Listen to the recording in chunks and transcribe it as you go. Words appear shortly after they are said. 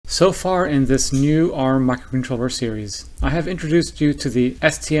So far in this new ARM microcontroller series, I have introduced you to the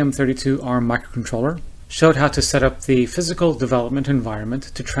STM32 ARM microcontroller, showed how to set up the physical development environment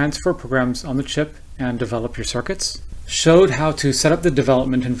to transfer programs on the chip and develop your circuits, showed how to set up the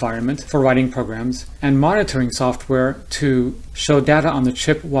development environment for writing programs and monitoring software to show data on the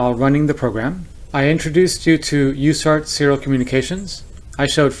chip while running the program. I introduced you to USART serial communications. I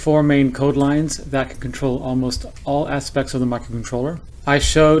showed 4 main code lines that can control almost all aspects of the microcontroller. I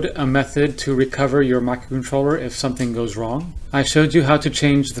showed a method to recover your microcontroller if something goes wrong. I showed you how to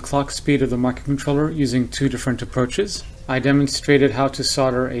change the clock speed of the microcontroller using 2 different approaches. I demonstrated how to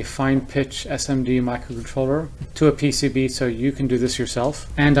solder a fine-pitch SMD microcontroller to a PCB so you can do this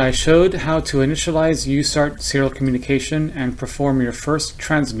yourself. And I showed how to initialize USART serial communication and perform your first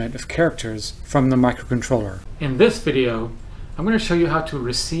transmit of characters from the microcontroller. In this video, I'm going to show you how to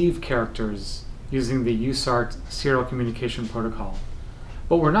receive characters using the USART serial communication protocol.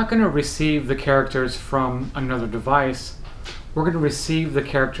 But we're not going to receive the characters from another device. We're going to receive the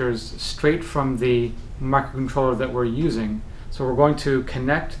characters straight from the microcontroller that we're using. So we're going to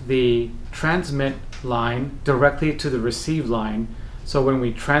connect the transmit line directly to the receive line. So when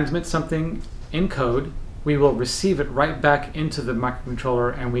we transmit something in code, we will receive it right back into the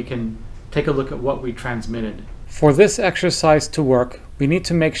microcontroller and we can take a look at what we transmitted. For this exercise to work, we need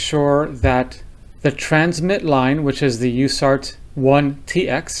to make sure that the transmit line, which is the USART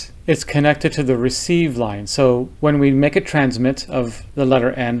 1TX, is connected to the receive line. So when we make a transmit of the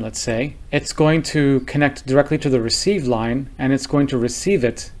letter N, let's say, it's going to connect directly to the receive line and it's going to receive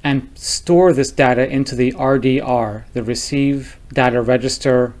it and store this data into the RDR, the receive data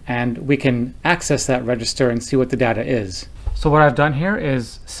register, and we can access that register and see what the data is. So what I've done here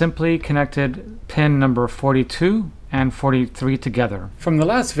is simply connected pin number 42 and 43 together. From the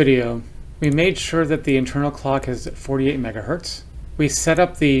last video, we made sure that the internal clock is at 48 megahertz. We set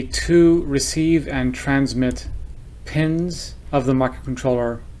up the 2 receive and transmit pins of the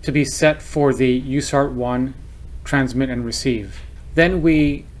microcontroller to be set for the USART 1 transmit and receive. Then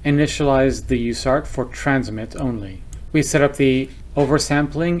we initialized the USART for transmit only. We set up the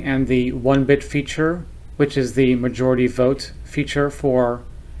oversampling and the 1-bit feature, which is the majority vote feature for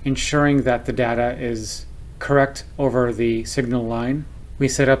ensuring that the data is correct over the signal line. We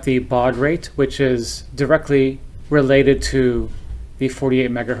set up the baud rate, which is directly related to the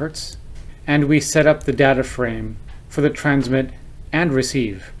 48 megahertz. And we set up the data frame for the transmit and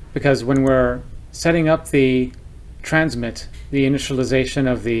receive, because when we're setting up the transmit, the initialization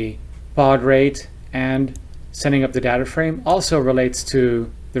of the baud rate and setting up the data frame also relates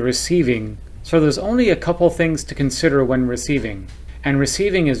to the receiving. So there's only a couple things to consider when receiving. And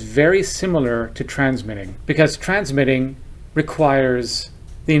receiving is very similar to transmitting, because transmitting requires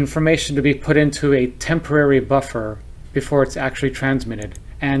the information to be put into a temporary buffer before it's actually transmitted.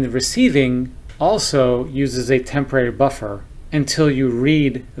 And receiving also uses a temporary buffer until you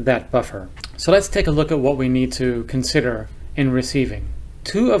read that buffer. So let's take a look at what we need to consider in receiving.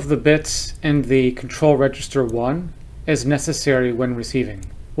 2 of the bits in the control register 1 is necessary when receiving.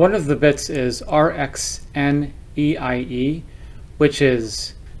 One of the bits is RxNEIE, which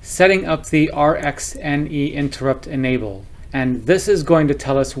is setting up the RxNE interrupt enable. And this is going to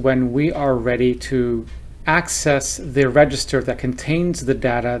tell us when we are ready to access the register that contains the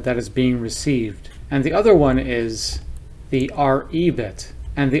data that is being received. And the other one is the RE bit.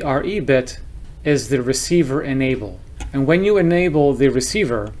 And the RE bit is the receiver enable. And when you enable the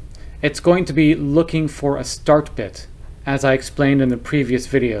receiver, it's going to be looking for a start bit, as I explained in the previous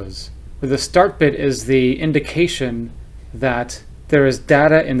videos. The start bit is the indication that there is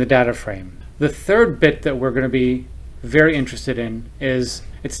data in the data frame. The third bit that we're going to be very interested in is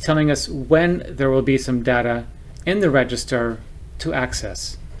it's telling us when there will be some data in the register to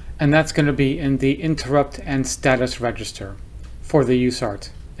access. And that's going to be in the interrupt and status register for the USART.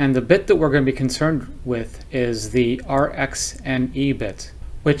 And the bit that we're going to be concerned with is the RxNE bit,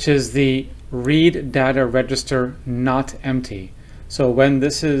 which is the read data register not empty. So when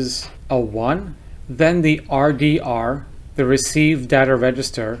this is a 1, then the RDR, the receive data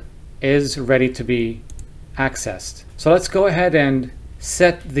register, is ready to be accessed. So let's go ahead and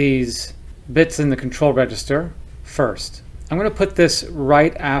set these bits in the control register first. I'm going to put this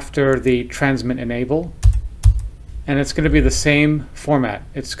right after the transmit enable, and it's going to be the same format.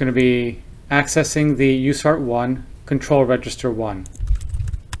 It's going to be accessing the USART 1 control register 1.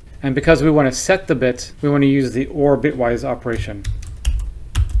 And because we want to set the bit, we want to use the OR bitwise operation.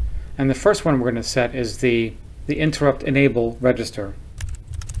 And the first one we're going to set is the interrupt enable register,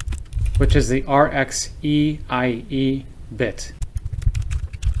 which is the RxEIE bit.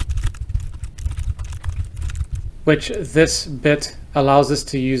 which this bit allows us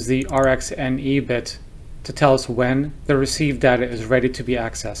to use the RxNE bit to tell us when the received data is ready to be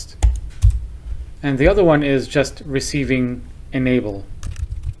accessed. And the other one is just receiving enable.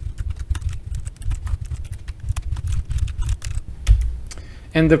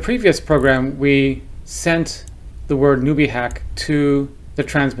 In the previous program, we sent the word newbiehack to the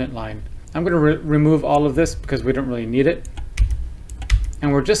transmit line. I'm going to remove all of this because we don't really need it.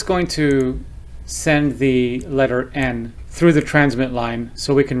 And we're just going to send the letter N through the transmit line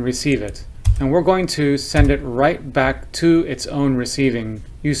so we can receive it. And we're going to send it right back to its own receiving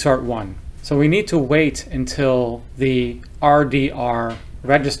USART1. So we need to wait until the RDR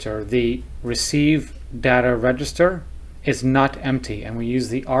register, the receive data register, is not empty, and we use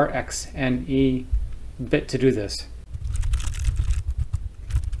the RxNE bit to do this.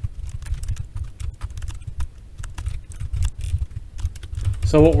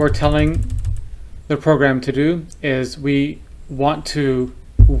 So what we're telling the program to do is we want to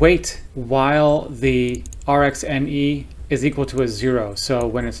wait while the RxNE is equal to a 0. So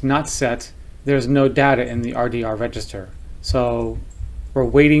when it's not set, there's no data in the RDR register. So we're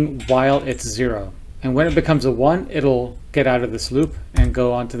waiting while it's 0. And when it becomes a 1, it'll get out of this loop and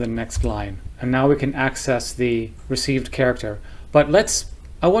go on to the next line. And now we can access the received character. But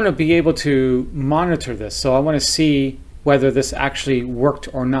I want to be able to monitor this. So I want to see whether this actually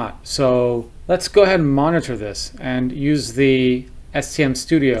worked or not. So let's go ahead and monitor this and use the STM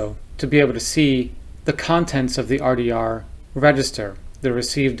Studio to be able to see the contents of the RDR register, the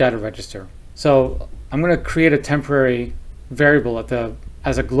received data register. So I'm going to create a temporary variable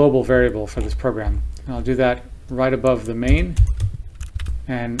as a global variable for this program. And I'll do that right above the main.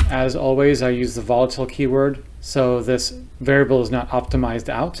 And as always, I use the volatile keyword, so this variable is not optimized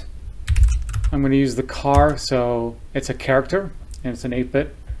out. I'm going to use the car, so it's a character and it's an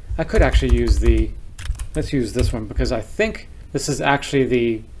 8-bit. I could actually use let's use this one because I think this is actually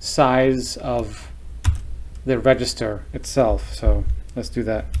the size of the register itself. So let's do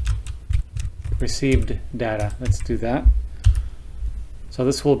that. Received data, let's do that. So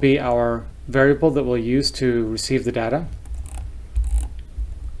this will be our variable that we'll use to receive the data.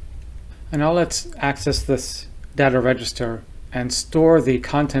 And now let's access this data register and store the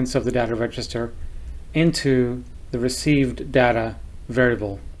contents of the data register into the received data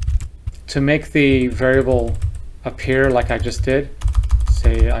variable. To make the variable appear like I just did,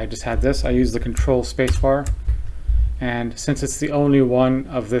 say I just had this, I use the control spacebar, and since it's the only one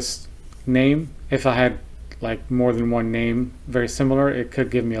of this name, if I had like more than one name very similar, it could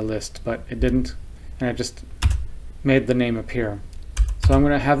give me a list, but it didn't, and I just made the name appear. So I'm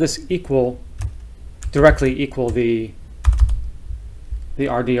going to have this directly equal the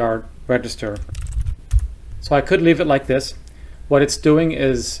RDR register. So I could leave it like this. What it's doing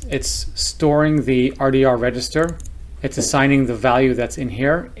is it's storing the RDR register. It's assigning the value that's in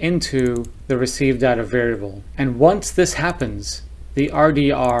here into the received data variable. And once this happens, the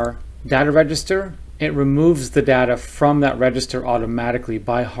RDR data register, it removes the data from that register automatically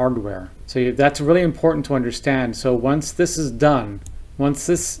by hardware. So that's really important to understand. So once this is done, once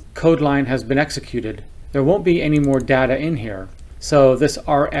this code line has been executed, there won't be any more data in here. So this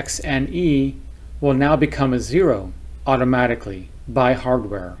RxNE will now become a 0 automatically by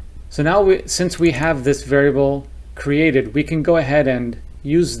hardware. So now since we have this variable created, we can go ahead and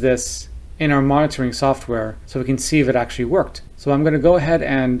use this in our monitoring software so we can see if it actually worked. So I'm going to go ahead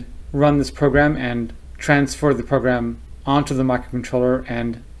and run this program and transfer the program onto the microcontroller,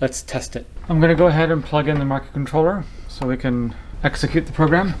 and let's test it. I'm going to go ahead and plug in the microcontroller so we can execute the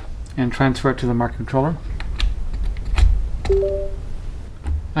program and transfer it to the microcontroller.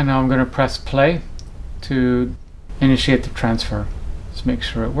 And now I'm going to press play to initiate the transfer. Let's make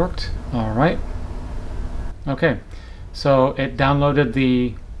sure it worked. All right. Okay, so it downloaded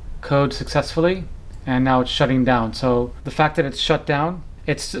the code successfully and now it's shutting down. So the fact that it's shut down,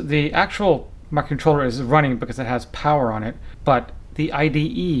 the actual microcontroller is running because it has power on it, but the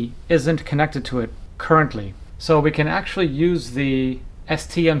IDE isn't connected to it currently. So we can actually use the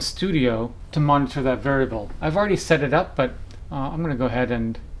STM Studio to monitor that variable. I've already set it up, but I'm going to go ahead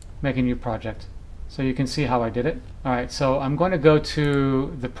and make a new project so you can see how I did it. All right, so I'm going to go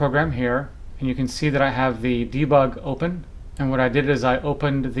to the program here, and you can see that I have the debug open. And what I did is I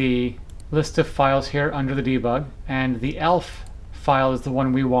opened the list of files here under the debug, and the ELF file is the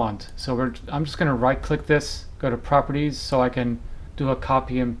one we want. So I'm just going to right click this, go to properties, so I can do a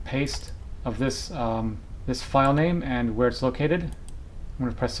copy and paste of this this file name and where it's located. I'm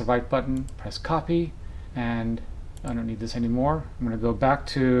going to press the right button, press copy, and I don't need this anymore. I'm going to go back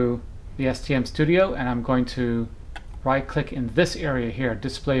to the STM Studio, and I'm going to right click in this area here,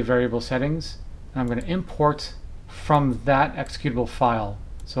 display variable settings, and I'm going to import from that executable file.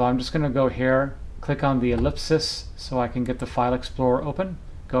 So I'm just going to go here, click on the ellipsis so I can get the File Explorer open.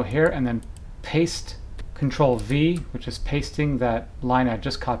 Go here and then paste, Control V, which is pasting that line I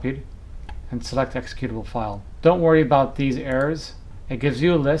just copied, and select executable file. Don't worry about these errors. It gives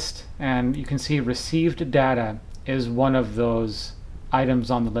you a list, and you can see received data is one of those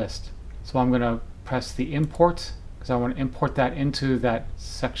items on the list. So I'm going to press the import because I want to import that into that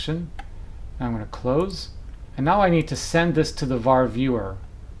section. And I'm going to close. And now I need to send this to the var viewer.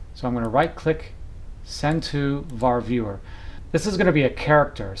 So I'm going to right click, send to var viewer. This is going to be a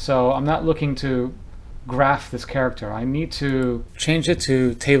character, so I'm not looking to graph this character. I need to change it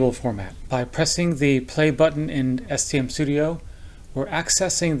to table format. By pressing the play button in STM Studio, we're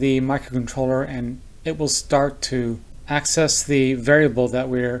accessing the microcontroller and it will start to access the variable that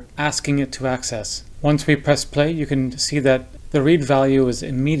we're asking it to access. Once we press play, you can see that the read value is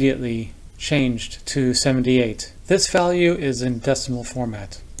immediately changed to 78. This value is in decimal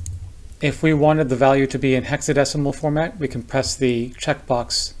format. If we wanted the value to be in hexadecimal format, we can press the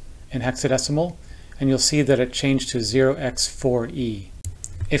checkbox in hexadecimal, and you'll see that it changed to 0x4e.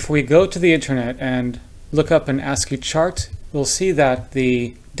 If we go to the internet and look up an ASCII chart, we'll see that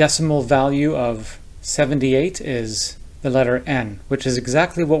the decimal value of 78 is the letter N, which is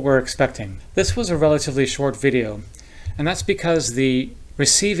exactly what we're expecting. This was a relatively short video, and that's because the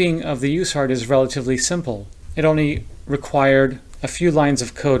receiving of the USART is relatively simple. It only required a few lines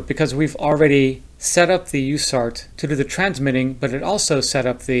of code because we've already set up the USART to do the transmitting, but it also set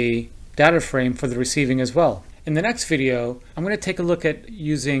up the data frame for the receiving as well. In the next video, I'm going to take a look at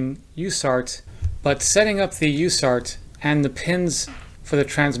using USART, but setting up the USART and the pins for the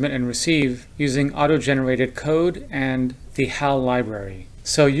transmit and receive using auto-generated code and the HAL library.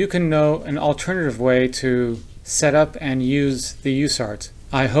 So you can know an alternative way to set up and use the USART.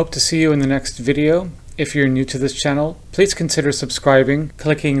 I hope to see you in the next video. If you're new to this channel, please consider subscribing,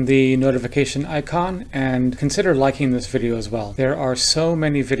 clicking the notification icon, and consider liking this video as well. There are so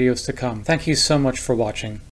many videos to come. Thank you so much for watching.